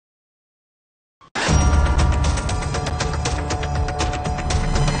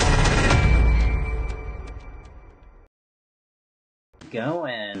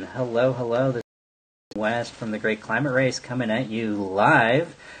going? Hello, hello. This is West from the Great Climate Race coming at you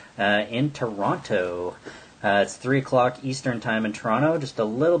live in Toronto. It's 3 o'clock Eastern Time in Toronto, just a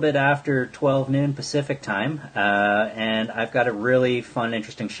little bit after 12 noon Pacific Time. And I've got a really fun,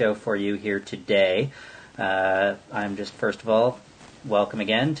 interesting show for you here today. I'm just, first of all, welcome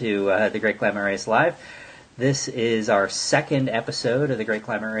again to the Great Climate Race Live. This is our second episode of the Great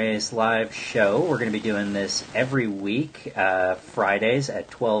Climate Race Live show. We're going to be doing this every week, Fridays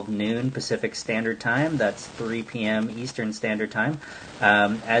at 12 noon Pacific Standard Time. That's 3 p.m. Eastern Standard Time.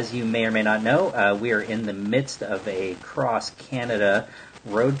 As you may or may not know, we are in the midst of a cross-Canada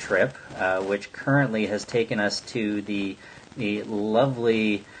road trip, which currently has taken us to the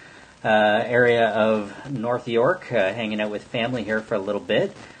lovely area of North York, hanging out with family here for a little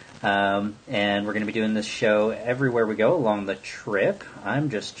bit. And we're going to be doing this show everywhere we go along the trip. I'm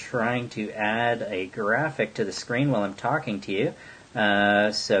just trying to add a graphic to the screen while I'm talking to you.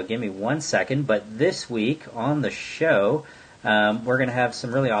 So give me 1 second. But this week on the show, we're going to have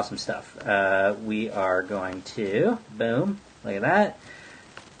some really awesome stuff. We are going to, boom, look at that.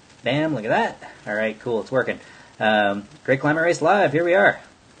 Bam, look at that. All right, cool, it's working. Great Climate Race Live, here we are.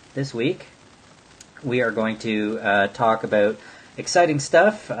 This week, we are going to talk about exciting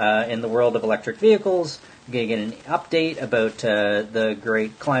stuff in the world of electric vehicles. We're going to get an update about the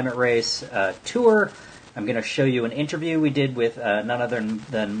Great Climate Race tour. I'm going to show you an interview we did with none other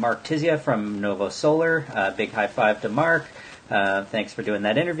than Mark Tizya from Novo Solar. Big high five to Mark. Thanks for doing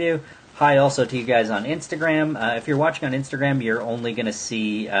that interview. Hi also to you guys on Instagram. If you're watching on Instagram, you're only going to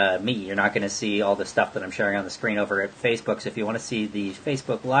see me. You're not going to see all the stuff that I'm sharing on the screen over at Facebook. So if you want to see the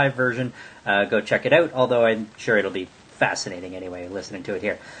Facebook Live version, go check it out, although I'm sure it'll be fascinating anyway, listening to it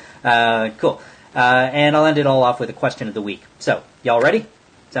here. Cool. And I'll end it all off with a question of the week. So, y'all ready?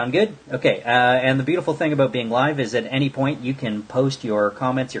 Sound good? Okay. And the beautiful thing about being live is at any point you can post your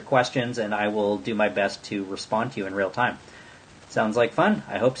comments, your questions, and I will do my best to respond to you in real time. Sounds like fun?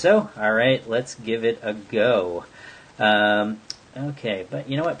 I hope so. All right, let's give it a go. Okay, but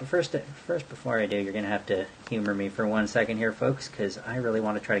you know what? But first, before I do, you're going to have to humor me for 1 second here, folks, because I really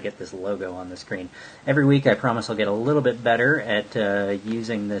want to try to get this logo on the screen. Every week, I promise I'll get a little bit better at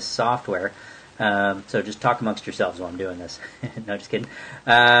using this software. So just talk amongst yourselves while I'm doing this. No, just kidding.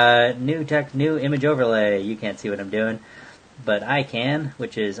 New image overlay. You can't see what I'm doing, but I can,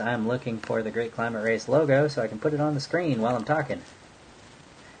 which is I'm looking for the Great Climate Race logo so I can put it on the screen while I'm talking.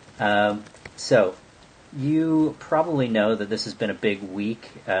 So you probably know that this has been a big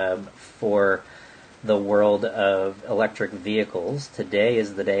week for the world of electric vehicles. Today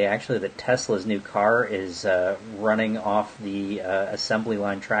is the day, actually, that Tesla's new car is running off the assembly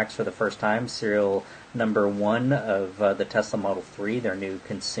line tracks for the first time. Serial number 1 of the Tesla Model 3, their new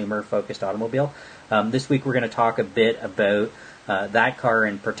consumer-focused automobile. This week we're going to talk a bit about that car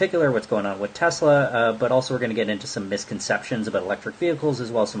in particular, what's going on with Tesla, but also we're going to get into some misconceptions about electric vehicles, as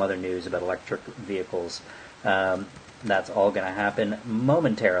well as some other news about electric vehicles. That's all going to happen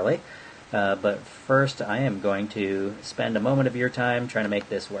momentarily. But first, I am going to spend a moment of your time trying to make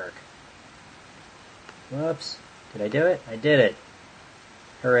this work. Whoops. Did I do it? I did it.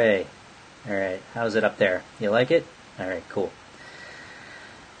 Hooray. All right. How's it up there? You like it? All right, cool.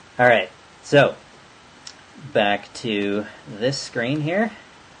 All right. So, back to this screen here.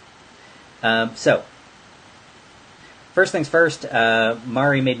 First things first,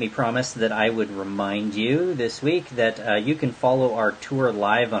 Mari made me promise that I would remind you this week that you can follow our tour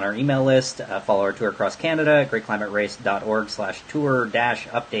live on our email list. Follow our tour across Canada,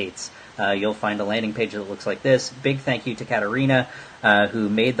 greatclimaterace.org/tour-updates. You'll find a landing page that looks like this. Big thank you to Katarina, who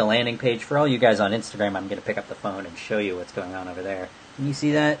made the landing page. For all you guys on Instagram, I'm going to pick up the phone and show you what's going on over there. Can you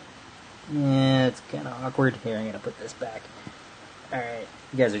see that? Yeah, it's kind of awkward. Here, I'm going to put this back. All right.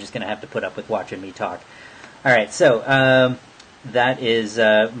 You guys are just going to have to put up with watching me talk. All right, so that is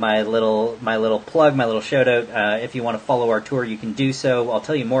my little plug, my little shout out. If you want to follow our tour, you can do so. I'll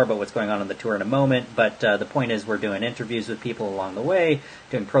tell you more about what's going on the tour in a moment, but the point is we're doing interviews with people along the way,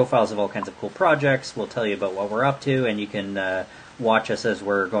 doing profiles of all kinds of cool projects. We'll tell you about what we're up to, and you can watch us as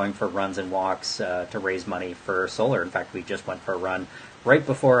we're going for runs and walks to raise money for solar. In fact, we just went for a run right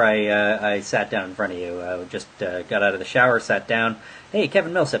before I sat down in front of you. Just got out of the shower, sat down. Hey,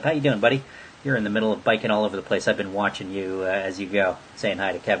 Kevin Millsap, how you doing, buddy? You're in the middle of biking all over the place. I've been watching you as you go. Saying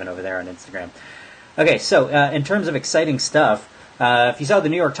hi to Kevin over there on Instagram. Okay, so in terms of exciting stuff, if you saw the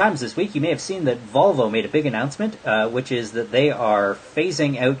New York Times this week, you may have seen that Volvo made a big announcement, which is that they are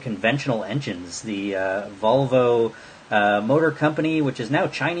phasing out conventional engines. The Volvo motor company, which is now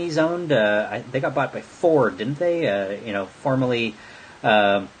Chinese-owned, they got bought by Ford, didn't they? Formerly,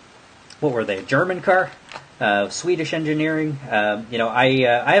 what were they, a German car? Swedish engineering.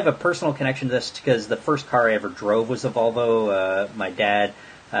 I have a personal connection to this because the first car I ever drove was a Volvo. My dad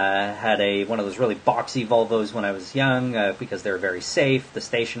had one of those really boxy Volvos when I was young because they were very safe, the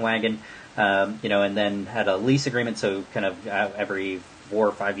station wagon, and then had a lease agreement, so kind of every 4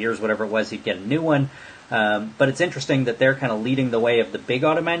 or 5 years, whatever it was, he'd get a new one. But it's interesting that they're kind of leading the way of the big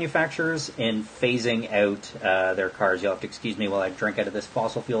auto manufacturers in phasing out their cars. You'll have to excuse me while I drink out of this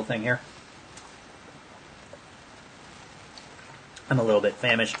fossil fuel thing here. I'm a little bit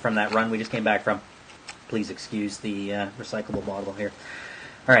famished from that run we just came back from. Please excuse the recyclable bottle here.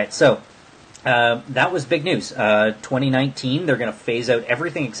 All right, so that was big news. 2019, they're going to phase out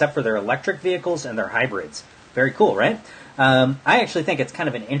everything except for their electric vehicles and their hybrids. Very cool, right? I actually think it's kind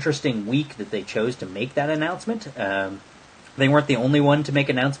of an interesting week that they chose to make that announcement. They weren't the only one to make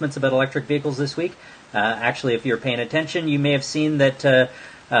announcements about electric vehicles this week. Actually, if you're paying attention, you may have seen that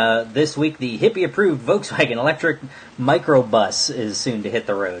this week the Hippie-approved Volkswagen electric microbus is soon to hit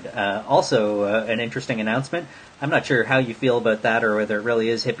the road. Also, an interesting announcement. I'm not sure how you feel about that or whether it really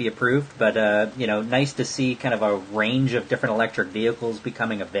is Hippie-approved, but nice to see kind of a range of different electric vehicles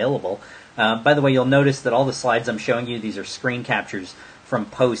becoming available. By the way, you'll notice that all the slides I'm showing you, these are screen captures from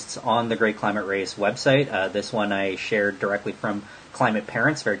posts on the Great Climate Race website. This one I shared directly from Climate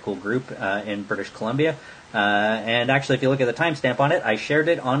Parents, very cool group in British Columbia. And actually, if you look at the timestamp on it, I shared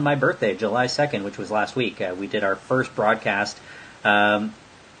it on my birthday, July 2nd, which was last week. We did our first broadcast,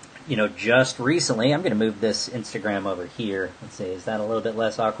 just recently. I'm going to move this Instagram over here. Let's see, is that a little bit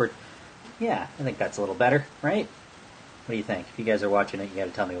less awkward? Yeah, I think that's a little better, right? What do you think? If you guys are watching it, you got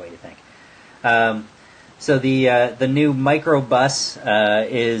to tell me what you think. So the new microbus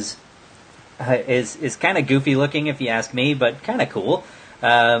is kind of goofy looking, if you ask me, but kind of cool.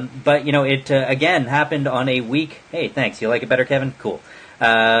 But it again happened on a week. Hey, thanks. You like it better, Kevin? Cool.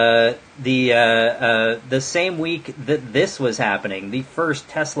 The same week that this was happening, the first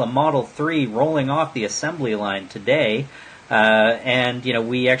Tesla Model 3 rolling off the assembly line today. And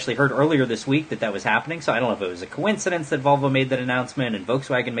we actually heard earlier this week that was happening. So I don't know if it was a coincidence that Volvo made that announcement and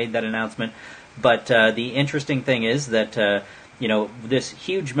Volkswagen made that announcement. But the interesting thing is that this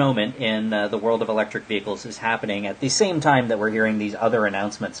huge moment in the world of electric vehicles is happening at the same time that we're hearing these other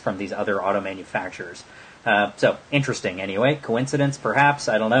announcements from these other auto manufacturers. So interesting anyway. Coincidence, perhaps,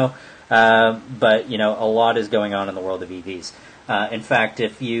 I don't know. But a lot is going on in the world of EVs. In fact,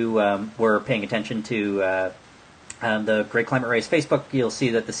 if you were paying attention to the Great Climate Race Facebook, you'll see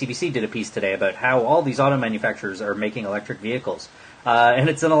that the CBC did a piece today about how all these auto manufacturers are making electric vehicles. And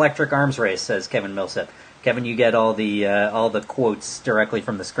it's an electric arms race, says Kevin Millsap. Kevin, you get all the quotes directly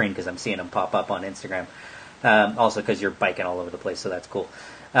from the screen because I'm seeing them pop up on Instagram. Also because you're biking all over the place, so that's cool.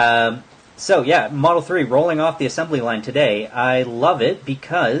 So yeah, Model 3 rolling off the assembly line today. I love it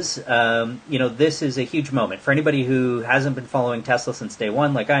because this is a huge moment for anybody who hasn't been following Tesla since day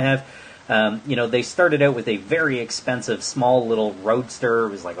one, like I have. They started out with a very expensive, small little roadster.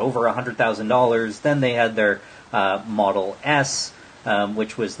 It was like over $100,000. Then they had their Model S,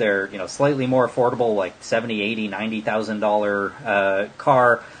 which was their slightly more affordable, like $70,000, $80,000, $90,000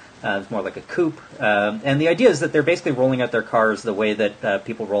 car. It's more like a coupe. And the idea is that they're basically rolling out their cars the way that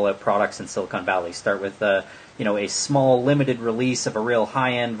people roll out products in Silicon Valley. Start with a small limited release of a real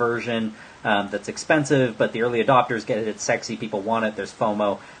high-end version that's expensive, but the early adopters get it. It's sexy. People want it. There's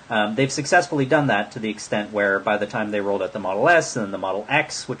FOMO. They've successfully done that to the extent where by the time they rolled out the Model S and the Model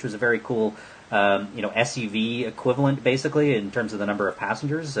X, which was a very cool SUV equivalent, basically, in terms of the number of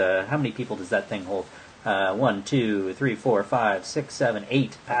passengers. How many people does that thing hold? 1, 2, 3, 4, 5, 6, 7,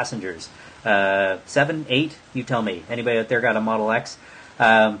 8 passengers. 7, 8? You tell me. Anybody out there got a Model X?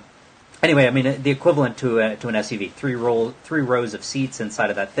 Anyway, I mean, the equivalent to an SUV. Three rows of seats inside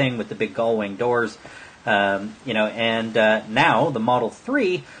of that thing with the big gull-wing doors. And now the Model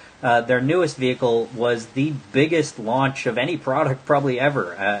 3, their newest vehicle, was the biggest launch of any product probably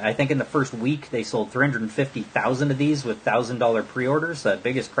ever. I think in the first week they sold 350,000 of these with $1,000 pre-orders, the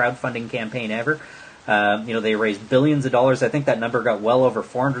biggest crowdfunding campaign ever. They raised billions of dollars. I think that number got well over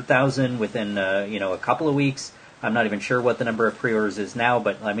 400,000 within a couple of weeks. I'm not even sure what the number of pre-orders is now,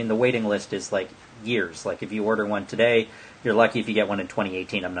 but I mean the waiting list is like years. Like if you order one today, you're lucky if you get one in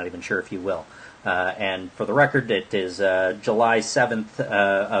 2018. I'm not even sure if you will. And for the record, it is July 7th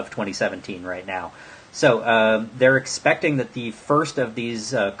of 2017 right now. So they're expecting that the first of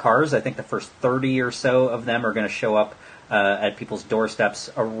these cars, I think the first 30 or so of them, are going to show up at people's doorsteps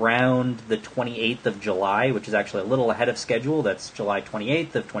around the 28th of July, which is actually a little ahead of schedule. That's July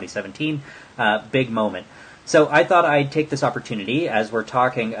 28th of 2017. Big moment. So I thought I'd take this opportunity, as we're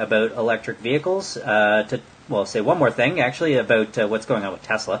talking about electric vehicles, to well, say one more thing, actually, about what's going on with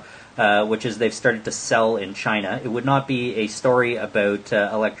Tesla, which is they've started to sell in China. It would not be a story about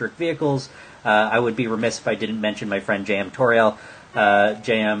electric vehicles. I would be remiss if I didn't mention my friend J.M. Toriel.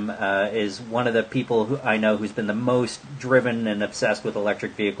 JM is one of the people who I know who's been the most driven and obsessed with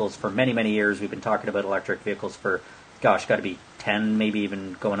electric vehicles for many, many years. We've been talking about electric vehicles for, gosh, got to be 10, maybe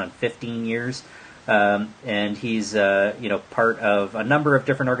even going on 15 years. And he's part of a number of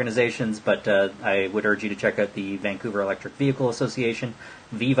different organizations, but I would urge you to check out the Vancouver Electric Vehicle Association,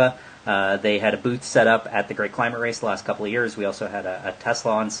 VIVA. They had a booth set up at the Great Climate Race the last couple of years. We also had a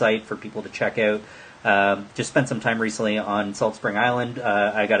Tesla on site for people to check out. Just spent some time recently on Salt Spring Island.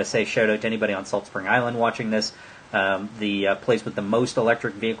 I got to say, shout out to anybody on Salt Spring Island watching this. The place with the most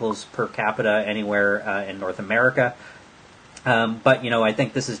electric vehicles per capita anywhere in North America. But I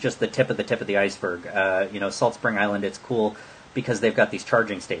think this is just the tip of the iceberg. Salt Spring Island, it's cool because they've got these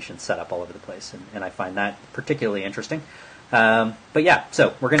charging stations set up all over the place, and I find that particularly interesting. But yeah,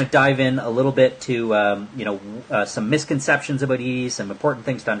 so we're going to dive in a little bit to some misconceptions about EVs, some important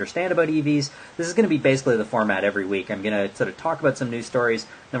things to understand about EVs. This is going to be basically the format every week. I'm going to sort of talk about some news stories,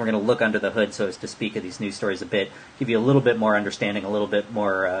 then we're going to look under the hood, so as to speak, of these news stories a bit, give you a little bit more understanding, a little bit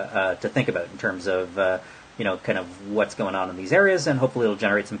more to think about in terms of kind of what's going on in these areas, and hopefully it'll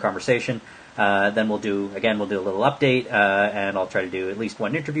generate some conversation. Then we'll do a little update, and I'll try to do at least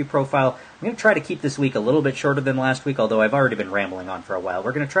one interview profile. I'm going to try to keep this week a little bit shorter than last week, although I've already been rambling on for a while.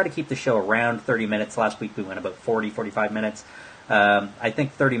 We're going to try to keep the show around 30 minutes. Last week we went about 45 minutes. I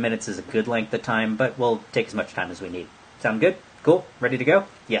think 30 minutes is a good length of time, but we'll take as much time as we need. Sound good? Cool? Ready to go?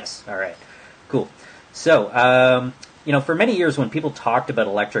 Yes. All right. Cool. So, for many years when people talked about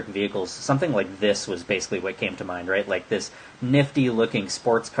electric vehicles, something like this was basically what came to mind, right? Like this nifty-looking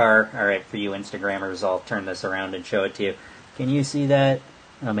sports car. All right, for you Instagrammers, I'll turn this around and show it to you. Can you see that?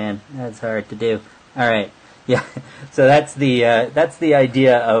 Oh man, that's hard to do. All right, yeah. So that's the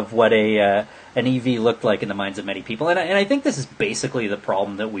idea of what an EV looked like in the minds of many people, and I think this is basically the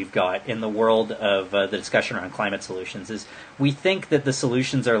problem that we've got in the world of the discussion around climate solutions. Is we think that the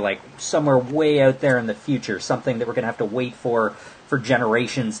solutions are like somewhere way out there in the future, something that we're going to have to wait for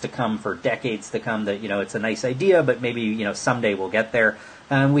generations to come, for decades to come. That it's a nice idea, but maybe someday we'll get there.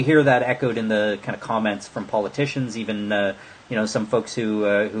 And we hear that echoed in the kind of comments from politicians, even some folks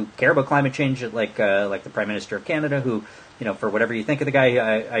who care about climate change, like the Prime Minister of Canada, who for whatever you think of the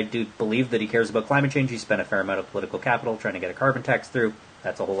guy, I do believe that he cares about climate change. He spent a fair amount of political capital trying to get a carbon tax through.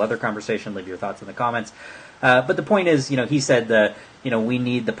 That's a whole other conversation. Leave your thoughts in the comments. But the point is, he said that we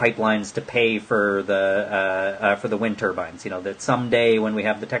need the pipelines to pay for the wind turbines. That someday when we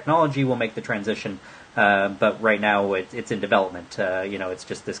have the technology, we'll make the transition. But right now it's in development. It's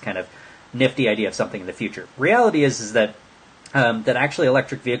just this kind of nifty idea of something in the future. Reality is that actually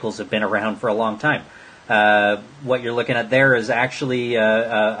electric vehicles have been around for a long time. What you're looking at there is actually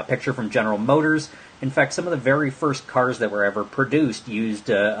a picture from General Motors. In fact, some of the very first cars that were ever produced used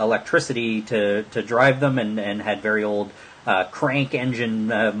electricity to drive them, and had very old crank engine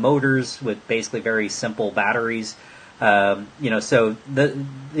motors with basically very simple batteries. So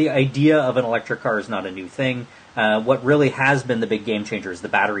the idea of an electric car is not a new thing. What really has been the big game changer is the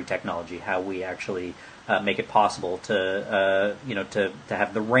battery technology, how we actually make it possible to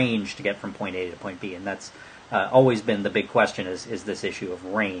have the range to get from point A to point B, and that's always been the big question: is this issue of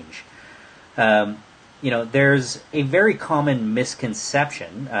range. There's a very common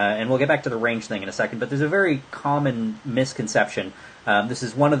misconception, and we'll get back to the range thing in a second, but there's a very common misconception. This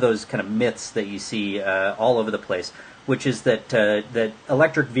is one of those kind of myths that you see all over the place, which is that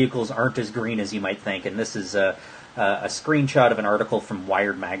electric vehicles aren't as green as you might think, and this is a screenshot of an article from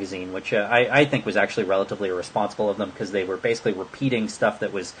Wired magazine, which I think was actually relatively irresponsible of them, because they were basically repeating stuff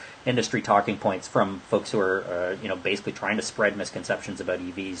that was industry talking points from folks who are basically trying to spread misconceptions about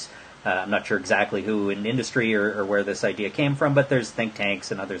EVs. I'm not sure exactly who in industry or where this idea came from, but there's think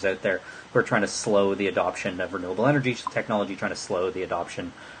tanks and others out there who are trying to slow the adoption of renewable energy technology, trying to slow the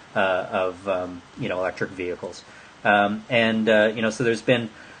adoption of electric vehicles. So there's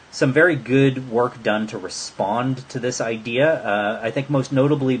been some very good work done to respond to this idea. I think most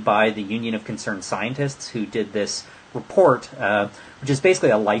notably by the Union of Concerned Scientists, who did this report, which is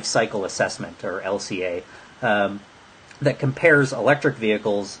basically a life cycle assessment, or LCA, that compares electric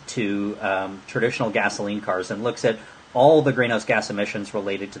vehicles to traditional gasoline cars and looks at all the greenhouse gas emissions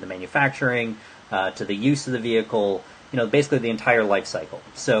related to the manufacturing, to the use of the vehicle, basically the entire life cycle.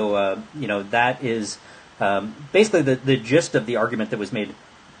 So, that is basically the gist of the argument that was made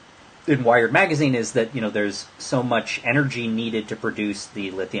in Wired magazine, is that there's so much energy needed to produce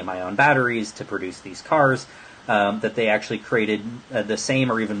the lithium-ion batteries, to produce these cars, that they actually created the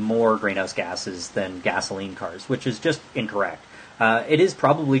same or even more greenhouse gases than gasoline cars, which is just incorrect. It is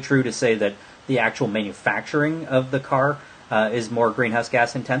probably true to say that the actual manufacturing of the car is more greenhouse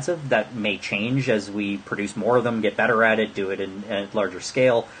gas intensive. That may change as we produce more of them, get better at it, do it in a larger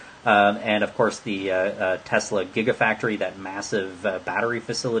scale. And of course, the Tesla Gigafactory, that massive battery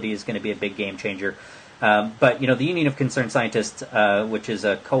facility, is going to be a big game changer. But the Union of Concerned Scientists, which is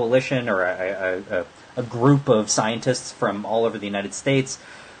a coalition or a group of scientists from all over the United States,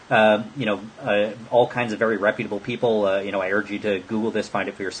 all kinds of very reputable people. I urge you to Google this, find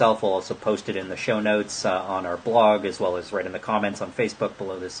it for yourself. We'll also post it in the show notes on our blog, as well as right in the comments on Facebook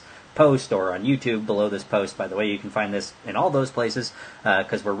below this post, or on YouTube below this post. By the way, you can find this in all those places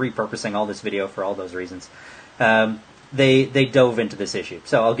because we're repurposing all this video for all those reasons. They dove into this issue,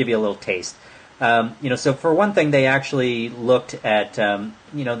 so I'll give you a little taste. So for one thing, they actually looked at,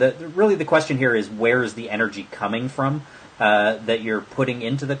 really the question here is, where is the energy coming from that you're putting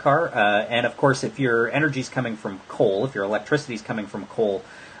into the car? And of course, if your energy's coming from coal, if your electricity's coming from coal,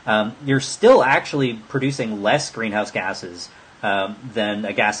 you're still actually producing less greenhouse gases than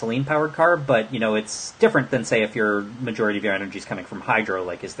a gasoline-powered car, but, it's different than, say, if your majority of your energy is coming from hydro,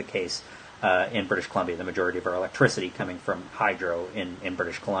 like is the case in British Columbia. The majority of our electricity coming from hydro in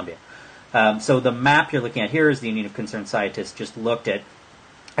British Columbia. So the map you're looking at here is the Union of Concerned Scientists just looked at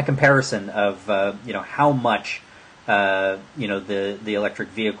a comparison of, how much, the electric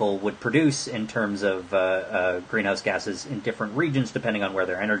vehicle would produce in terms of greenhouse gases in different regions, depending on where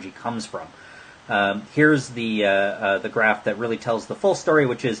their energy comes from. Here's the graph that really tells the full story,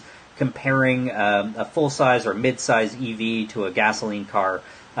 which is comparing a full-size or mid-size EV to a gasoline car,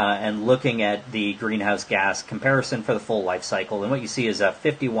 and looking at the greenhouse gas comparison for the full life cycle. And what you see is a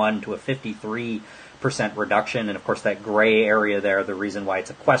 51 to a 53% reduction. And of course, that gray area there, the reason why it's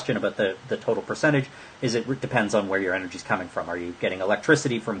a question about the total percentage is it depends on where your energy is coming from. Are you getting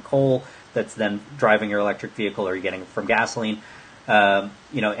electricity from coal that's then driving your electric vehicle, or are you getting it from gasoline? And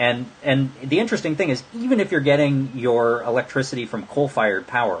the interesting thing is, even if you're getting your electricity from coal-fired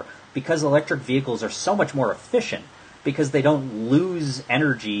power, because electric vehicles are so much more efficient, because they don't lose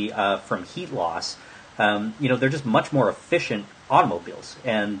energy from heat loss, they're just much more efficient automobiles.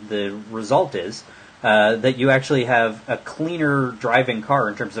 And the result is that you actually have a cleaner driving car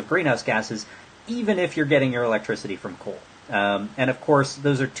in terms of greenhouse gases, even if you're getting your electricity from coal. And of course,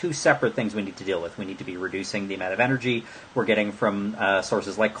 those are two separate things we need to deal with. We need to be reducing the amount of energy we're getting from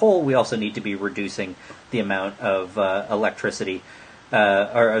sources like coal. We also need to be reducing the amount of electricity,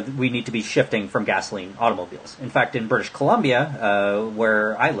 or we need to be shifting from gasoline automobiles. In fact, in British Columbia,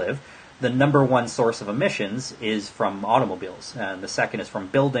 where I live, the number one source of emissions is from automobiles, and the second is from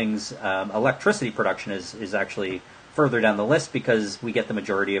buildings. Electricity production is actually further down the list, because we get the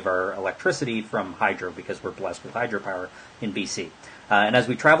majority of our electricity from hydro, because we're blessed with hydropower in BC. And as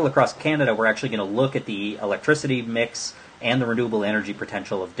we travel across Canada, we're actually going to look at the electricity mix and the renewable energy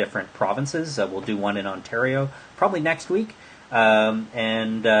potential of different provinces. We'll do one in Ontario probably next week.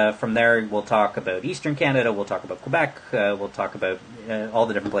 And from there, we'll talk about Eastern Canada, we'll talk about Quebec, we'll talk about all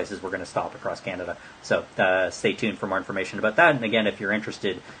the different places we're going to stop across Canada. So stay tuned for more information about that. And again, if you're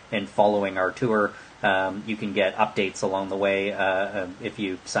interested in following our tour, you can get updates along the way if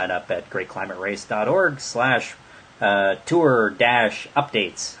you sign up at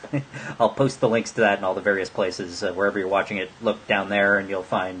greatclimaterace.org/tour-updates. I'll post the links to that in all the various places. Wherever you're watching it, look down there and you'll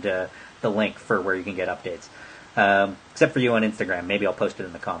find the link for where you can get updates. Except for you on Instagram. Maybe I'll post it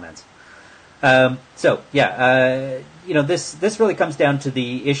in the comments. This really comes down to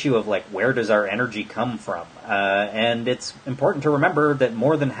the issue of, like, where does our energy come from? And it's important to remember that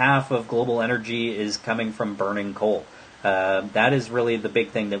more than half of global energy is coming from burning coal. That is really the big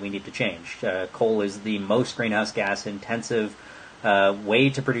thing that we need to change. Coal is the most greenhouse gas intensive way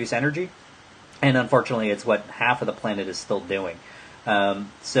to produce energy, and unfortunately it's what half of the planet is still doing.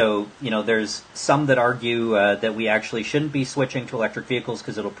 There's some that argue that we actually shouldn't be switching to electric vehicles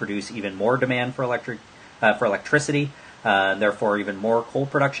because it'll produce even more demand for electricity, therefore even more coal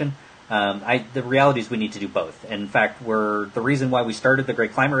production. The reality is we need to do both. In fact, the reason why we started the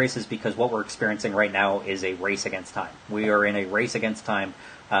Great Climate Race is because what we're experiencing right now is a race against time. We are in a race against time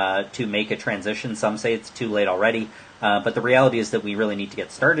to make a transition. Some say it's too late already. But the reality is that we really need to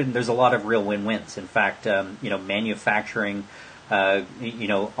get started, and there's a lot of real win-wins. In fact, manufacturing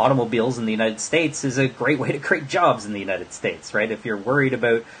automobiles in the United States is a great way to create jobs in the United States, right? If you're worried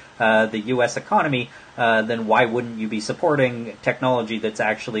about the U.S. economy, then why wouldn't you be supporting technology that's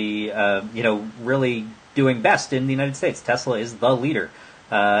actually, really doing best in the United States? Tesla is the leader.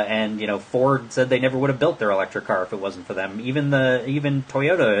 And Ford said they never would have built their electric car if it wasn't for them. Even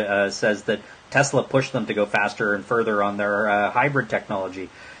Toyota says that Tesla pushed them to go faster and further on their hybrid technology.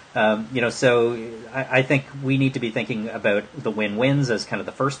 So I think we need to be thinking about the win-wins as kind of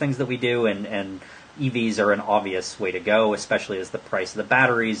the first things that we do, and EVs are an obvious way to go, especially as the price of the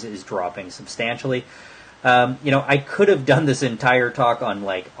batteries is dropping substantially. I could have done this entire talk on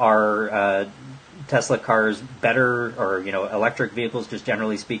are Tesla cars better, or electric vehicles just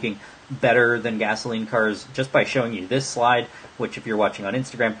generally speaking better than gasoline cars, just by showing you this slide, which if you're watching on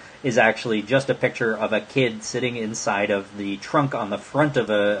Instagram is actually just a picture of a kid sitting inside of the trunk on the front of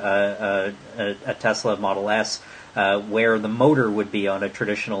a Tesla Model S, where the motor would be on a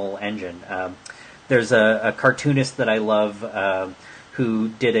traditional engine. There's a cartoonist that I love who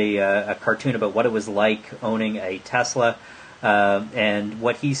did a cartoon about what it was like owning a Tesla, and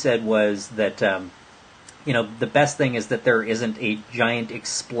what he said was that the best thing is that there isn't a giant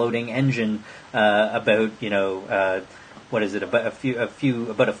exploding engine about what is it,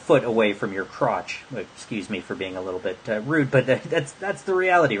 about a foot away from your crotch. Excuse me for being a little bit rude, but that's the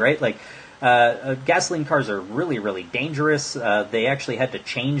reality, right? Gasoline cars are really, really dangerous. They actually had to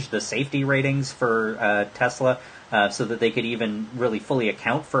change the safety ratings for Tesla so that they could even really fully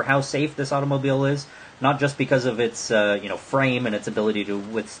account for how safe this automobile is. Not just because of its frame and its ability to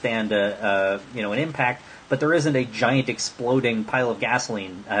withstand an impact, but there isn't a giant exploding pile of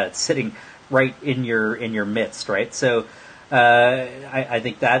gasoline sitting right in your midst, right? So I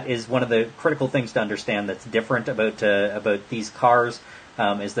think that is one of the critical things to understand that's different about these cars,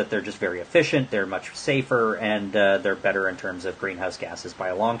 is that they're just very efficient, they're much safer, and they're better in terms of greenhouse gases by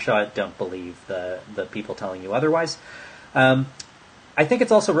a long shot. Don't believe the people telling you otherwise. I think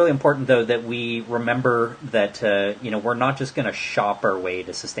it's also really important, though, that we remember that we're not just going to shop our way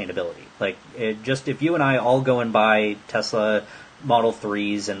to sustainability. If you and I all go and buy Tesla Model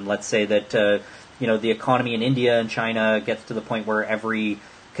 3s, and let's say that the economy in India and China gets to the point where every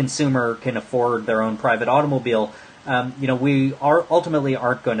consumer can afford their own private automobile, we ultimately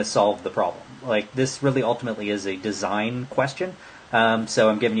aren't going to solve the problem. This really ultimately is a design question. So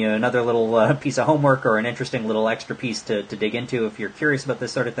I'm giving you another little piece of homework, or an interesting little extra piece to dig into if you're curious about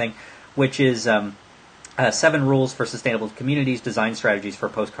this sort of thing, which is 7 Rules for Sustainable Communities, Design Strategies for a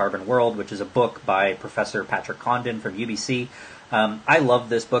Post-Carbon World, which is a book by Professor Patrick Condon from UBC. I love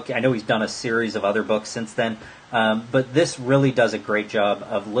this book. I know he's done a series of other books since then, but this really does a great job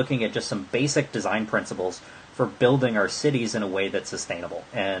of looking at just some basic design principles for building our cities in a way that's sustainable.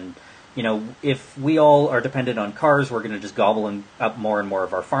 And if we all are dependent on cars, we're going to just gobble up more and more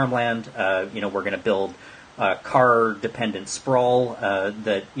of our farmland. We're going to build car-dependent sprawl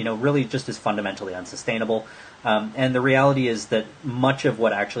that really just is fundamentally unsustainable. And the reality is that much of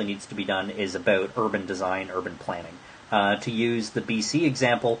what actually needs to be done is about urban design, urban planning. To use the BC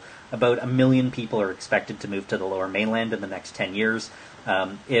example, about 1 million people are expected to move to the Lower Mainland in the next 10 years.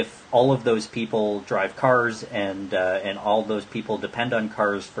 If all of those people drive cars and all those people depend on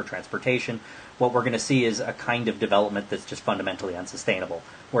cars for transportation, what we're going to see is a kind of development that's just fundamentally unsustainable.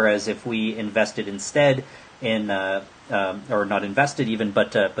 Whereas if we invested instead in, or not invested even,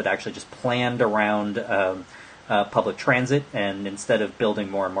 but actually just planned around public transit, and instead of building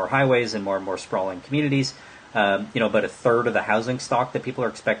more and more highways and more sprawling communities, about a third of the housing stock that people are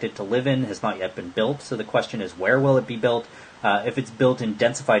expected to live in has not yet been built. So the question is, where will it be built? If it's built in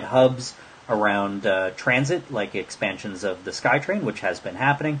densified hubs around transit, like expansions of the SkyTrain, which has been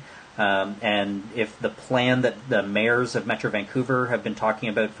happening, and if the plan that the mayors of Metro Vancouver have been talking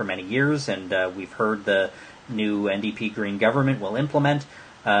about for many years, and we've heard the new NDP Green government will implement,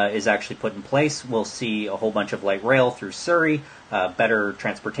 is actually put in place, we'll see a whole bunch of light rail through Surrey, better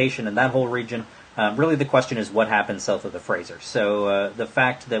transportation in that whole region. Really the question is what happens south of the Fraser. So the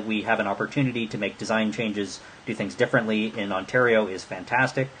fact that we have an opportunity to make design changes, do things differently in Ontario is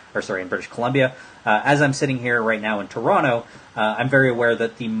fantastic, in British Columbia. As I'm sitting here right now in Toronto, I'm very aware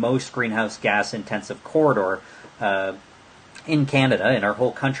that the most greenhouse gas intensive corridor in Canada, in our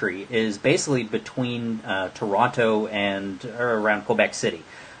whole country, is basically between Toronto and around Quebec City,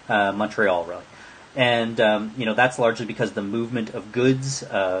 Montreal really. And, that's largely because the movement of goods,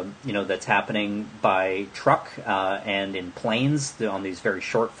 that's happening by truck and in planes on these very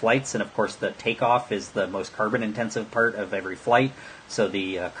short flights. And, of course, the takeoff is the most carbon-intensive part of every flight. So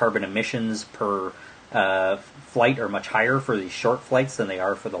the carbon emissions per flight are much higher for these short flights than they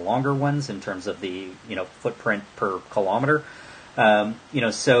are for the longer ones in terms of the, footprint per kilometer.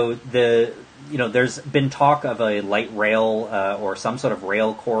 So there's been talk of a light rail or some sort of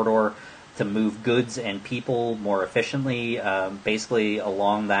rail corridor move goods and people more efficiently, basically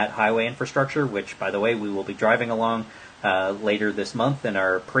along that highway infrastructure, which, by the way, we will be driving along later this month in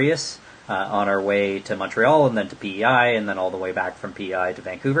our Prius on our way to Montreal and then to PEI and then all the way back from PEI to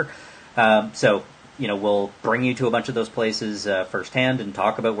Vancouver. So, we'll bring you to a bunch of those places firsthand and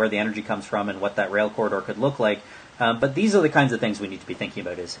talk about where the energy comes from and what that rail corridor could look like. But these are the kinds of things we need to be thinking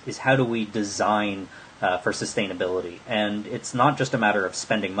about is how do we design for sustainability? And it's not just a matter of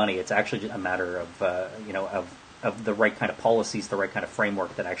spending money. It's actually a matter of the right kind of policies, the right kind of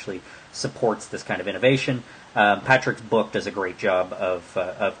framework that actually supports this kind of innovation. Patrick's book does a great job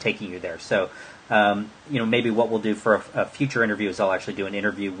of taking you there. So, maybe what we'll do for a future interview is I'll actually do an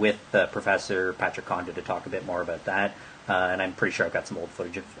interview with Professor Patrick Condon to talk a bit more about that. And I'm pretty sure I've got some old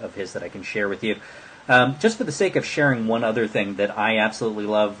footage of his that I can share with you. Just for the sake of sharing one other thing that I absolutely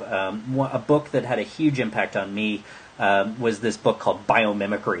love, a book that had a huge impact on me was this book called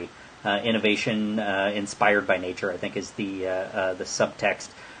Biomimicry, Innovation Inspired by Nature, I think is the subtext.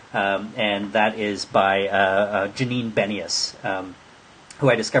 And that is by Janine Benyus, who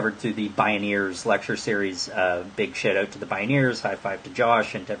I discovered through the Bioneers lecture series. Big shout out to the Bioneers, high five to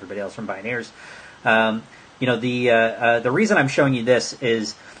Josh and to everybody else from Bioneers. The reason I'm showing you this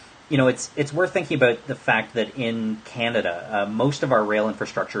is, it's worth thinking about the fact that in Canada, most of our rail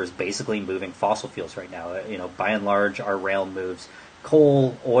infrastructure is basically moving fossil fuels right now. By and large, our rail moves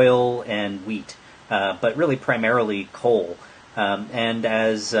coal, oil, and wheat, but really primarily coal. And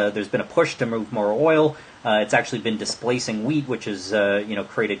as there's been a push to move more oil, it's actually been displacing wheat, which has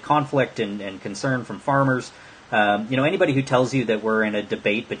created conflict and concern from farmers. Anybody who tells you that we're in a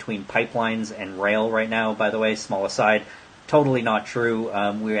debate between pipelines and rail right now, by the way, small aside, totally not true.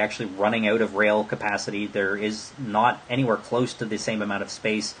 We're actually running out of rail capacity. There is not anywhere close to the same amount of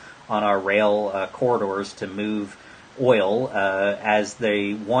space on our rail corridors to move oil as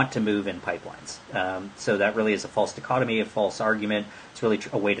they want to move in pipelines. So that really is a false dichotomy, a false argument. It's really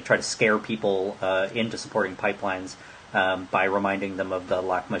a way to try to scare people into supporting pipelines by reminding them of the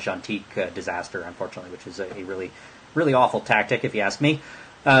Lac Mégantic disaster, unfortunately, which is a really, really awful tactic, if you ask me.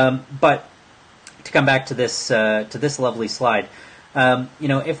 But to come back to this lovely slide,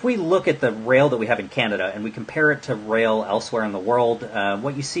 if we look at the rail that we have in Canada and we compare it to rail elsewhere in the world,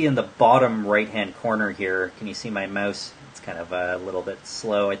 what you see in the bottom right-hand corner here, can you see my mouse? It's kind of a little bit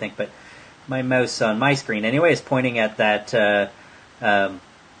slow, I think, but my mouse on my screen anyway is pointing at that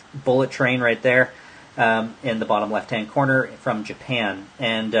bullet train right there in the bottom left-hand corner from Japan.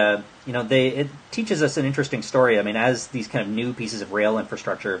 And it teaches us an interesting story. I mean, as these kind of new pieces of rail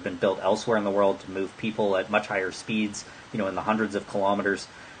infrastructure have been built elsewhere in the world to move people at much higher speeds, in the hundreds of kilometers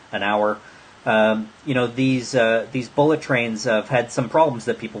an hour, these bullet trains have had some problems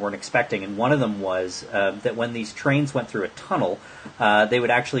that people weren't expecting, and one of them was that when these trains went through a tunnel, they would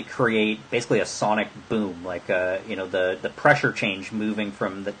actually create basically a sonic boom, like the pressure change moving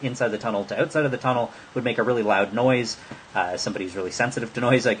from the inside the tunnel to outside of the tunnel would make a really loud noise. As somebody who's really sensitive to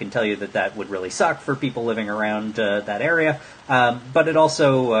noise, I can tell you that would really suck for people living around that area. But it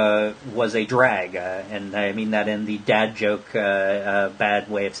also was a drag, and I mean that in the dad joke bad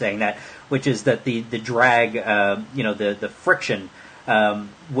way of saying that, which is that the drag, the friction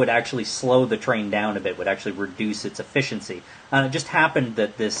would actually slow the train down a bit, would actually reduce its efficiency. It just happened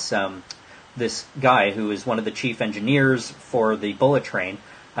that this guy, who is one of the chief engineers for the bullet train,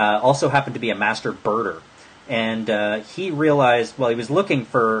 also happened to be a master birder. And he realized, he was looking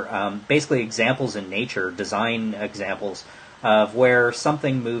for basically examples in nature, design examples, of where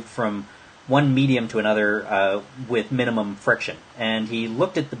something moved from one medium to another with minimum friction. And he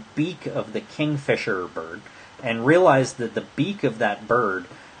looked at the beak of the kingfisher bird and realized that the beak of that bird,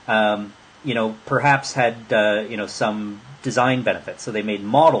 perhaps had, some design benefits. So they made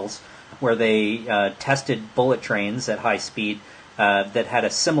models where they tested bullet trains at high speed that had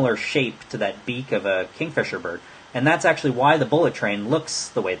a similar shape to that beak of a kingfisher bird. And that's actually why the bullet train looks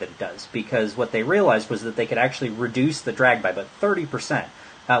the way that it does, because what they realized was that they could actually reduce the drag by about 30%,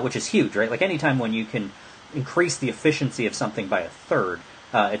 which is huge, right? Like anytime when you can increase the efficiency of something by a third,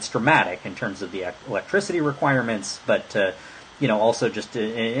 it's dramatic in terms of the electricity requirements, but also just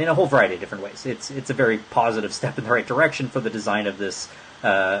in a whole variety of different ways. It's a very positive step in the right direction for the design of this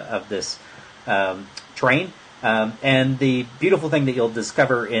train. And the beautiful thing that you'll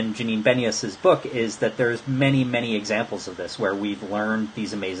discover in Janine Benyus's book is that there's many, many examples of this where we've learned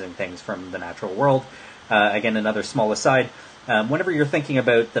these amazing things from the natural world. Again, another small aside, whenever you're thinking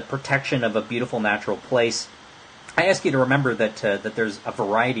about the protection of a beautiful natural place, I ask you to remember that there's a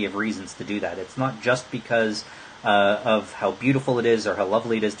variety of reasons to do that. It's not just because of how beautiful it is or how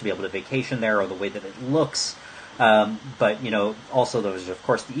lovely it is to be able to vacation there or the way that it looks. But, also there's, of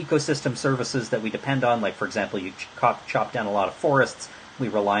course, the ecosystem services that we depend on. Like, for example, you chop down a lot of forests. We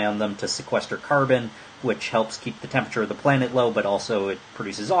rely on them to sequester carbon, which helps keep the temperature of the planet low, but also it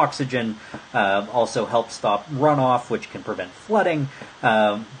produces oxygen, also helps stop runoff, which can prevent flooding.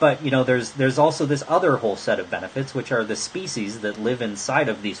 But, there's also this other whole set of benefits, which are the species that live inside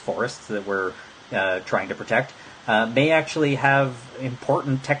of these forests that we're trying to protect. May actually have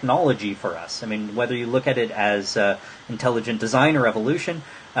important technology for us. I mean, whether you look at it as intelligent design or evolution,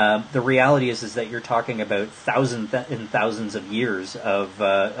 the reality is that you're talking about thousands and thousands of years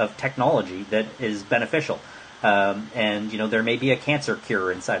of technology that is beneficial. And there may be a cancer cure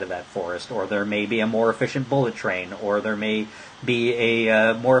inside of that forest, or there may be a more efficient bullet train, or there may be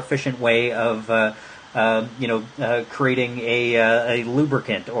a more efficient way of creating a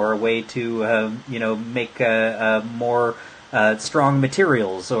lubricant, or a way to make more strong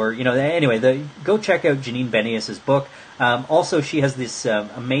materials, or anyway. Go check out Janine Benias's book. Also, she has this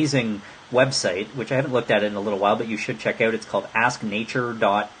amazing website, which I haven't looked at in a little while, but you should check out. It's called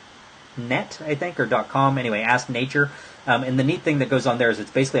asknature.net, I think, or .com. Anyway, Ask Nature. And the neat thing that goes on there is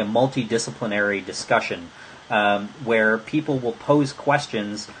it's basically a multidisciplinary discussion where people will pose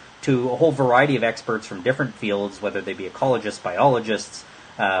questions to a whole variety of experts from different fields, whether they be ecologists, biologists,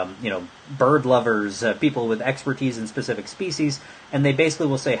 bird lovers, people with expertise in specific species, and they basically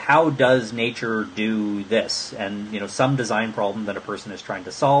will say, how does nature do this? And, some design problem that a person is trying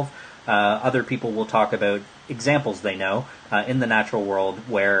to solve. Other people will talk about examples they know in the natural world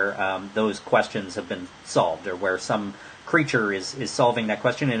where those questions have been solved, or where some creature is solving that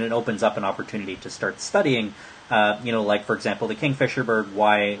question, and it opens up an opportunity to start studying, like, for example, the kingfisher bird,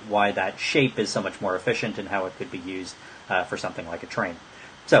 why that shape is so much more efficient, and how it could be used for something like a train.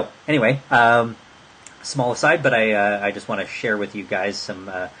 So, anyway, small aside, but I just want to share with you guys some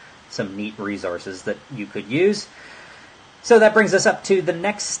neat resources that you could use. So that brings us up to the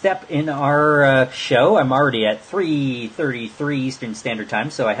next step in our show. I'm already at 3:33 Eastern Standard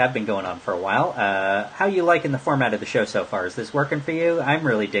Time, so I have been going on for a while. How you liking the format of the show so far? Is this working for you? I'm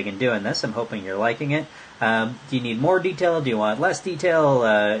really digging doing this. I'm hoping you're liking it. Do you need more detail? Do you want less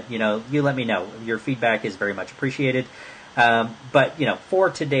detail? You let me know. Your feedback is very much appreciated. But, for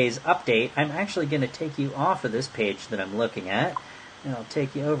today's update, I'm actually going to take you off of this page that I'm looking at, and I'll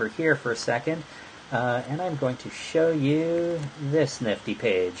take you over here for a second, and I'm going to show you this nifty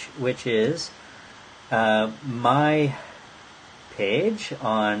page, which is my page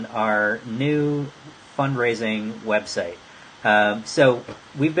on our new fundraising website. So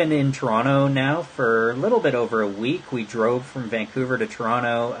we've been in Toronto now for a little bit over a week. We drove from Vancouver to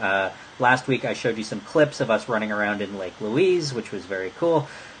Toronto. Last week I showed you some clips of us running around in Lake Louise, which was very cool.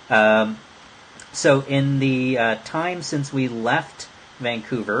 So in the time since we left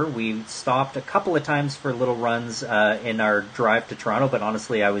Vancouver, we stopped a couple of times for little runs in our drive to Toronto, but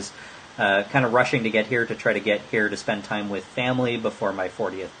honestly I was kind of rushing to get here, to try to get here to spend time with family before my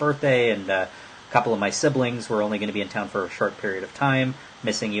 40th birthday, and a couple of my siblings were only going to be in town for a short period of time.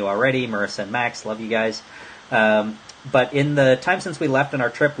 Missing you already, Marissa and Max, love you guys. But in the time since we left on our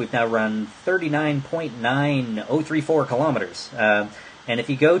trip, we've now run 39.9034 kilometers. And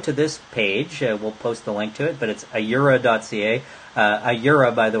if you go to this page, we'll post the link to it, but it's ayura.ca.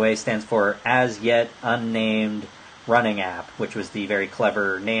 Ayura, by the way, stands for As Yet Unnamed Running App, which was the very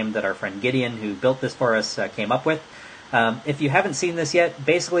clever name that our friend Gideon, who built this for us, came up with. If you haven't seen this yet,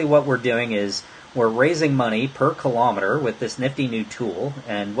 basically what we're doing is we're raising money per kilometer with this nifty new tool.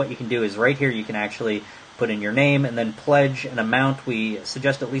 And what you can do is right here you can actually put in your name and then pledge an amount. We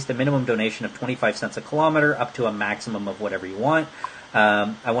suggest at least a minimum donation of 25 cents a kilometer, up to a maximum of whatever you want.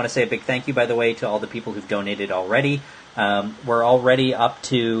 I want to say a big thank you, by the way, to all the people who've donated already. We're already up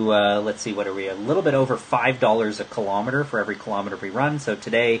to, let's see, what are we, a little bit over $5 a kilometer for every kilometer we run. So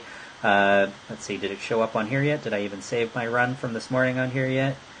today, let's see, did it show up on here yet? Did I even save my run from this morning on here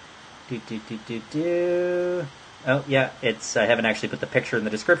yet? Oh, yeah, I haven't actually put the picture in the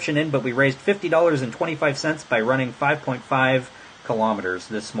description in, but we raised $50.25 by running 5.5 kilometers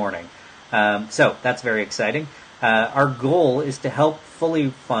this morning. So that's very exciting. Our goal is to help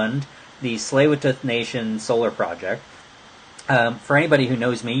fully fund the Tsleil-Waututh Nations solar project. For anybody who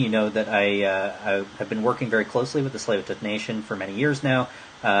knows me, you know that I have been working very closely with the Tsleil-Waututh Nation for many years now,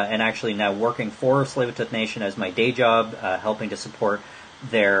 and actually now working for Tsleil-Waututh Nation as my day job, helping to support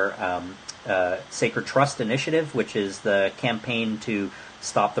their Sacred Trust initiative, which is the campaign to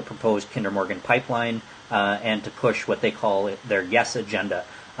stop the proposed Kinder Morgan pipeline and to push what they call their Yes Agenda,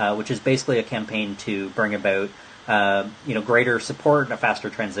 which is basically a campaign to bring about greater support and a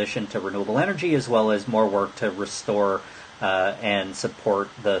faster transition to renewable energy, as well as more work to restore and support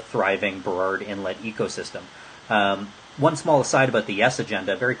the thriving Burrard Inlet ecosystem. One small aside about the Yes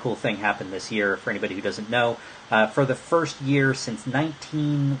Agenda, a very cool thing happened this year for anybody who doesn't know. For the first year since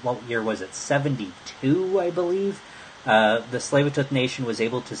what year was it, 72, I believe, the Tsleil-Waututh Nation was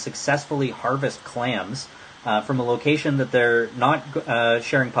able to successfully harvest clams from a location that they're not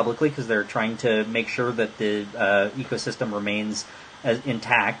sharing publicly because they're trying to make sure that the ecosystem remains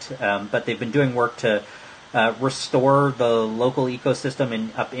intact. But they've been doing work to restore the local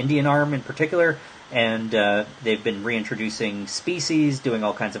ecosystem up Indian Arm in particular, and they've been reintroducing species, doing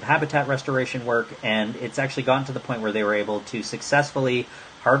all kinds of habitat restoration work, and it's actually gotten to the point where they were able to successfully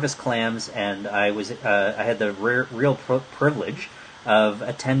harvest clams, and I had the real privilege of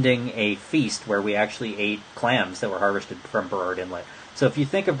attending a feast where we actually ate clams that were harvested from Burrard Inlet. So if you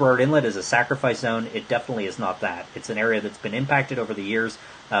think of Burrard Inlet as a sacrifice zone, it definitely is not that. It's an area that's been impacted over the years,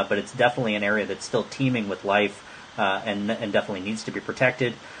 but it's definitely an area that's still teeming with life and definitely needs to be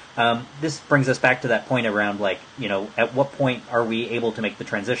protected. This brings us back to that point around, at what point are we able to make the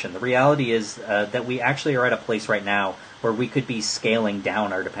transition? The reality is that we actually are at a place right now where we could be scaling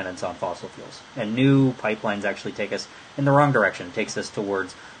down our dependence on fossil fuels. And new pipelines actually take us in the wrong direction. It takes us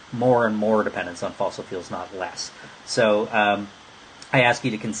towards more and more dependence on fossil fuels, not less. So I ask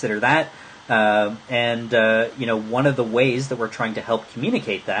you to consider that. One of the ways that we're trying to help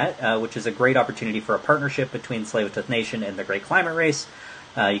communicate that, which is a great opportunity for a partnership between Tsleil-Waututh Nation and the Great Climate Race.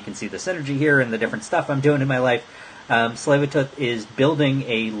 You can see the synergy here and the different stuff I'm doing in my life. Tsleil-Waututh is building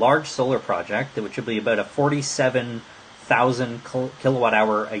a large solar project, which will be about a 47,000 kilowatt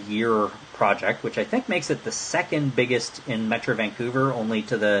hour a year project, which I think makes it the second biggest in Metro Vancouver, only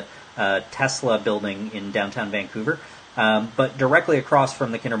to the Tesla building in downtown Vancouver. But directly across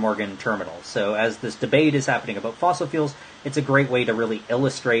from the Kinder Morgan terminal. So as this debate is happening about fossil fuels, it's a great way to really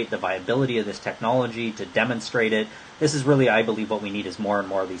illustrate the viability of this technology, to demonstrate it. This is really, I believe, what we need is more and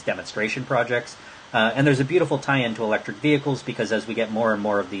more of these demonstration projects. And there's a beautiful tie-in to electric vehicles, because as we get more and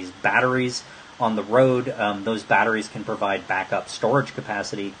more of these batteries on the road, those batteries can provide backup storage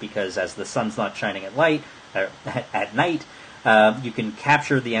capacity, because as the sun's not shining at night, you can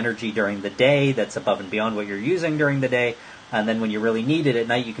capture the energy during the day that's above and beyond what you're using during the day, and then when you really need it at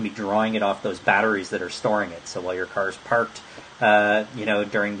night, you can be drawing it off those batteries that are storing it. So while your car's parked,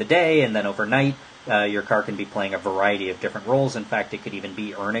 during the day, and then overnight, your car can be playing a variety of different roles. In fact, it could even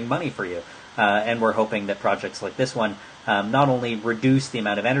be earning money for you. And we're hoping that projects like this one not only reduce the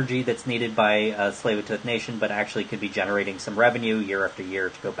amount of energy that's needed by Tsleil-Waututh Nation, but actually could be generating some revenue year after year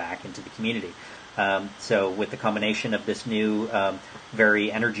to go back into the community. So with the combination of this new,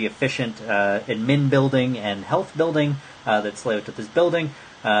 very energy efficient admin building and health building that Tsleil-Waututh is building,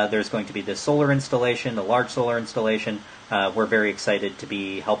 there's going to be this solar installation, a large solar installation. We're very excited to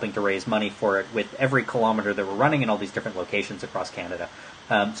be helping to raise money for it with every kilometer that we're running in all these different locations across Canada.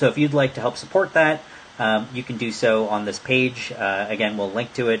 So if you'd like to help support that, you can do so on this page. Again, we'll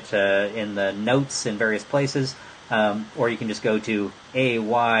link to it in the notes in various places. Or you can just go to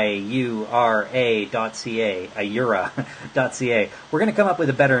ayura.ca, ayura.ca. We're going to come up with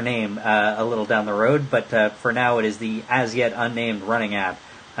a better name a little down the road, but for now it is the as yet unnamed running app.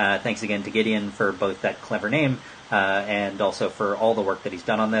 Thanks again to Gideon for both that clever name and also for all the work that he's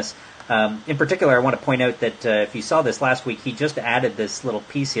done on this. In particular, I want to point out that if you saw this last week, he just added this little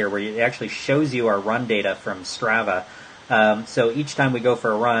piece here where it actually shows you our run data from Strava. So each time we go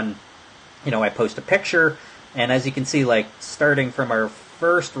for a run, I post a picture. And as you can see, starting from our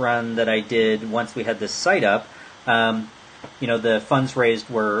first run that I did once we had this site up, the funds raised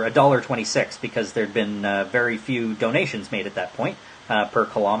were $1.26 because there'd been very few donations made at that point per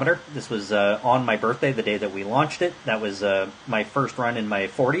kilometer. This was on my birthday, the day that we launched it. That was my first run in my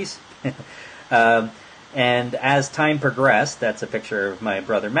 40s. And as time progressed, that's a picture of my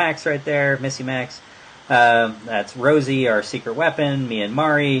brother Max right there, Missy Max. That's Rosie, our secret weapon, me and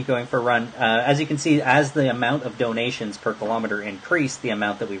Mari going for a run. As you can see, as the amount of donations per kilometer increased, the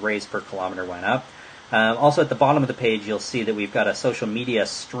amount that we raised per kilometer went up. Also at the bottom of the page, you'll see that we've got a social media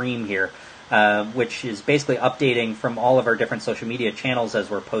stream here, which is basically updating from all of our different social media channels as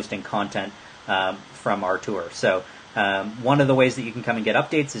we're posting content from our tour. So one of the ways that you can come and get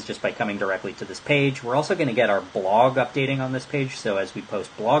updates is just by coming directly to this page. We're also going to get our blog updating on this page, so as we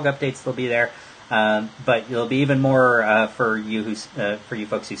post blog updates, they'll be there. But there'll be even more for you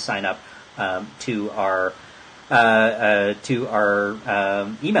folks who sign up to our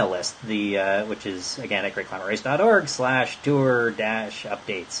email list, which is again at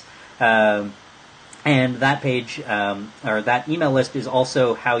greatclimaterace.org/tour-updates. And that page or that email list is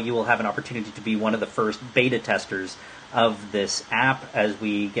also how you will have an opportunity to be one of the first beta testers of this app as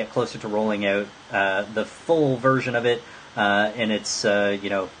we get closer to rolling out the full version of it. And it's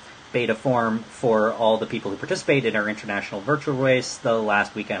beta form for all the people who participate in our international virtual race the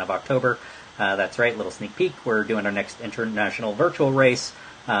last weekend of October. That's right, little sneak peek. We're doing our next international virtual race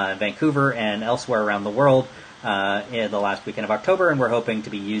in Vancouver and elsewhere around the world in the last weekend of October, and we're hoping to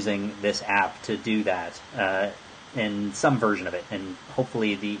be using this app to do that in some version of it, and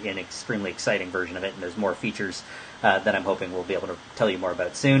hopefully an extremely exciting version of it, and there's more features that I'm hoping we'll be able to tell you more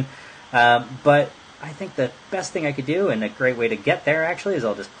about soon. But I think the best thing I could do, and a great way to get there actually, is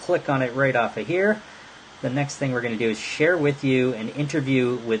I'll just click on it right off of here. The next thing we're going to do is share with you an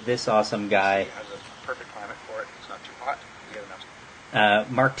interview with this awesome guy. It has a perfect climate for it. It's not too hot. You get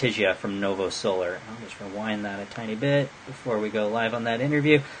enough. Mark Tizya from Novo Solar. I'll just rewind that a tiny bit before we go live on that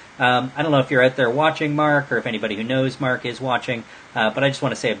interview. I don't know if you're out there watching Mark, or if anybody who knows Mark is watching, but I just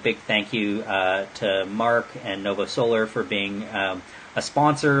want to say a big thank you to Mark and Novo Solar for being a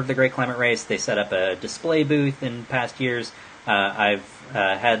sponsor of the Great Climate Race. They set up a display booth in past years. I've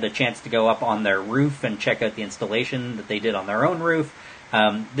had the chance to go up on their roof and check out the installation that they did on their own roof.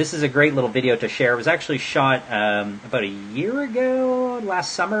 This is a great little video to share. It was actually shot about a year ago,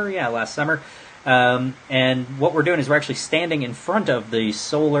 last summer. And what we're doing is we're actually standing in front of the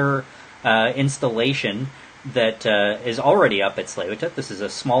solar installation that is already up at Tsleil-Waututh. This is a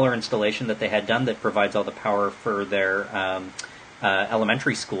smaller installation that they had done that provides all the power for their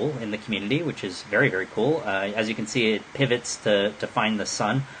elementary school in the community, which is very, very cool. As you can see, it pivots to find the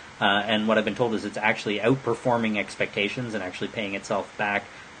sun, and what I've been told is it's actually outperforming expectations and actually paying itself back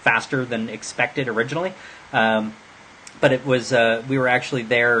faster than expected originally. But it was we were actually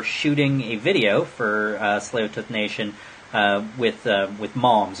there shooting a video for Tsleil-Waututh Nation with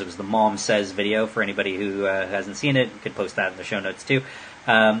moms. It was the Mom Says video. For anybody who hasn't seen it, you could post that in the show notes too.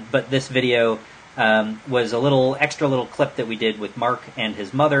 But this video was a little clip that we did with Mark and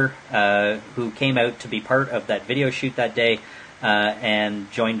his mother, who came out to be part of that video shoot that day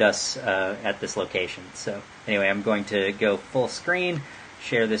and joined us at this location. So anyway, I'm going to go full screen,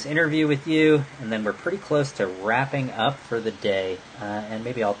 share this interview with you, and then we're pretty close to wrapping up for the day. And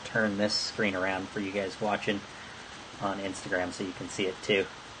maybe I'll turn this screen around for you guys watching on Instagram so you can see it too.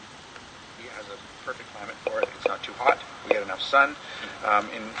 It has a perfect climate for it. It's not too hot. We get enough sun.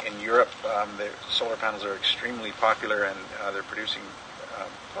 In Europe, the solar panels are extremely popular, and they're producing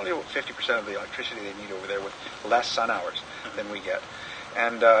probably about 50% of the electricity they need over there with less sun hours than we get.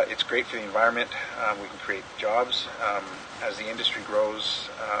 And it's great for the environment. We can create jobs. As the industry grows,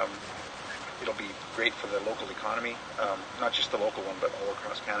 it'll be great for the local economy, not just the local one, but all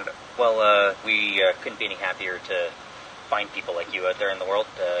across Canada. Well, we couldn't be any happier to find people like you out there in the world.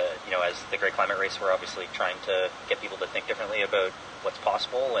 As the Great Climate Race, we're obviously trying to get people to think differently about what's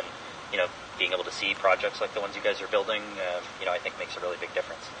possible, and being able to see projects like the ones you guys are building, I think makes a really big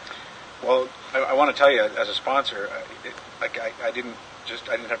difference. Well, I want to tell you, as a sponsor, I didn't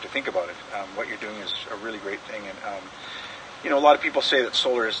have to think about it. What you're doing is a really great thing, and a lot of people say that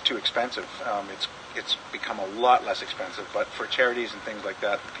solar is too expensive. It's become a lot less expensive, but for charities and things like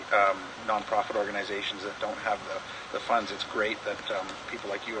that, non-profit organizations that don't have the funds, it's great that people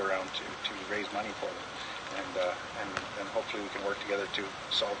like you are around to raise money for them, and hopefully we can work together to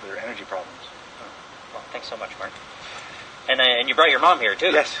solve their energy problems. Well, thanks so much, Mark. And you brought your mom here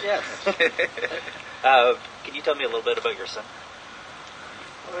too. Yes. Can you tell me a little bit about your son?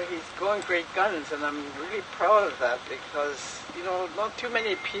 Well, he's going great guns, and I'm really proud of that, because not too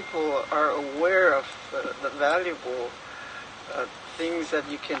many people are aware of the valuable things that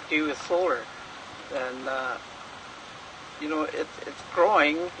you can do with solar, and it's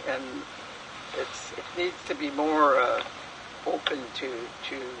growing, and it needs to be more open to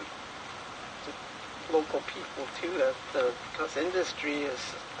local people too, because industry is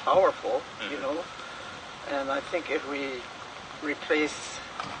powerful, and I think if we replace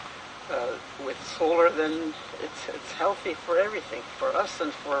with solar, then it's healthy for everything, for us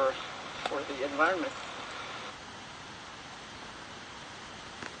and for the environment.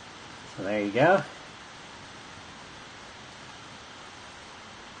 So there you go.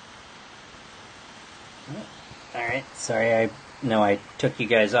 All right, sorry, I know I took you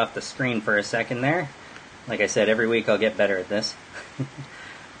guys off the screen for a second there. Like I said, every week I'll get better at this.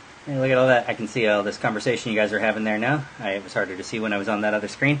 Hey, look at all that. I can see all this conversation you guys are having there now. It was harder to see when I was on that other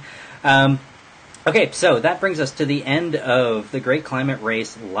screen. Okay, so that brings us to the end of the Great Climate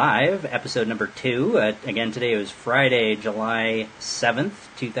Race Live, episode number 2. Again, today was Friday, July 7th,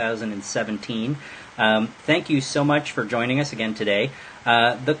 2017. Thank you so much for joining us again today.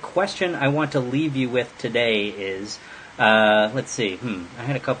 The question I want to leave you with today is, let's see, I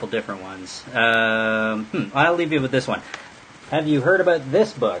had a couple different ones. I'll leave you with this one. Have you heard about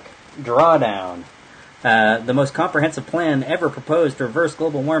this book, Drawdown? The Most Comprehensive Plan Ever Proposed to Reverse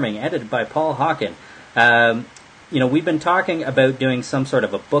Global Warming, edited by Paul Hawken. We've been talking about doing some sort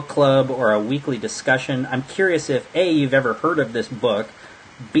of a book club or a weekly discussion. I'm curious if A, you've ever heard of this book,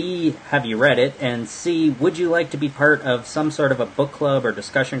 B, have you read it, and C, would you like to be part of some sort of a book club or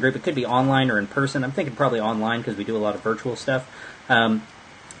discussion group? It could be online or in person. I'm thinking probably online because we do a lot of virtual stuff.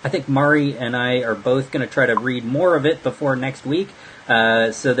 I think Mari and I are both going to try to read more of it before next week,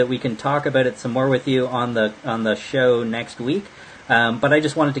 so that we can talk about it some more with you on the show next week. But I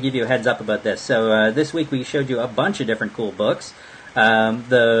just wanted to give you a heads up about this. So this week we showed you a bunch of different cool books.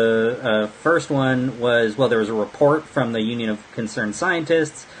 The first one was, there was a report from the Union of Concerned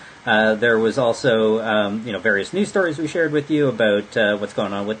Scientists. There was also, various news stories we shared with you about what's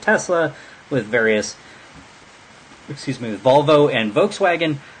going on with Tesla, with various, with Volvo and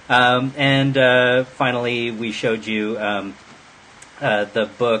Volkswagen. And finally, we showed you the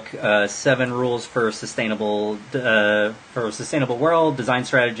book 7 Rules for a Sustainable World, Design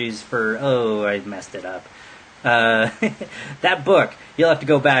Strategies for, I messed it up. That book, you'll have to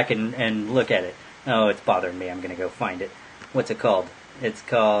go back and look at it. Oh, it's bothering me. I'm going to go find it. What's it called? It's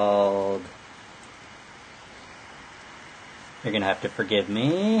called... You're going to have to forgive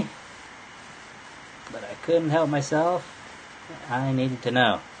me. But I couldn't help myself. I needed to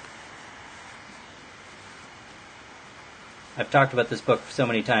know. I've talked about this book so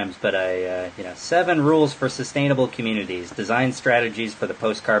many times, but 7 Rules for Sustainable Communities, Design Strategies for the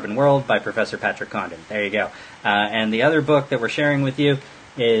Post-Carbon World by Professor Patrick Condon. There you go. And the other book that we're sharing with you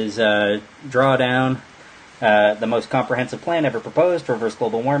is Drawdown, The Most Comprehensive Plan Ever Proposed to Reverse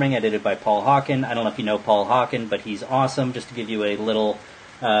Global Warming, edited by Paul Hawken. I don't know if you know Paul Hawken, but he's awesome. Just to give you a little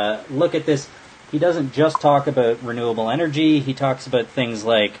look at this, he doesn't just talk about renewable energy. He talks about things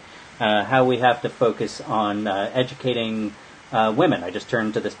like how we have to focus on educating women. I just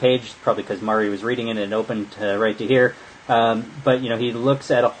turned to this page, probably because Mari was reading it and it opened right to here. But he looks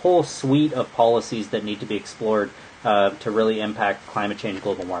at a whole suite of policies that need to be explored to really impact climate change,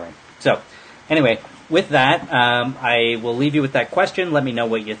 global warming. So, anyway, with that, I will leave you with that question. Let me know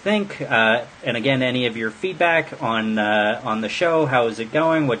what you think. And again, any of your feedback on the show. How is it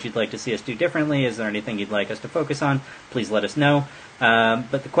going? What you'd like to see us do differently? Is there anything you'd like us to focus on? Please let us know.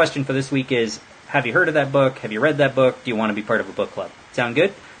 But the question for this week is, have you heard of that book? Have you read that book? Do you want to be part of a book club? Sound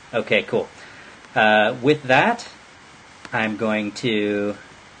good? Okay, cool. With that, I'm going to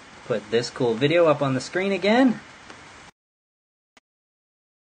put this cool video up on the screen again.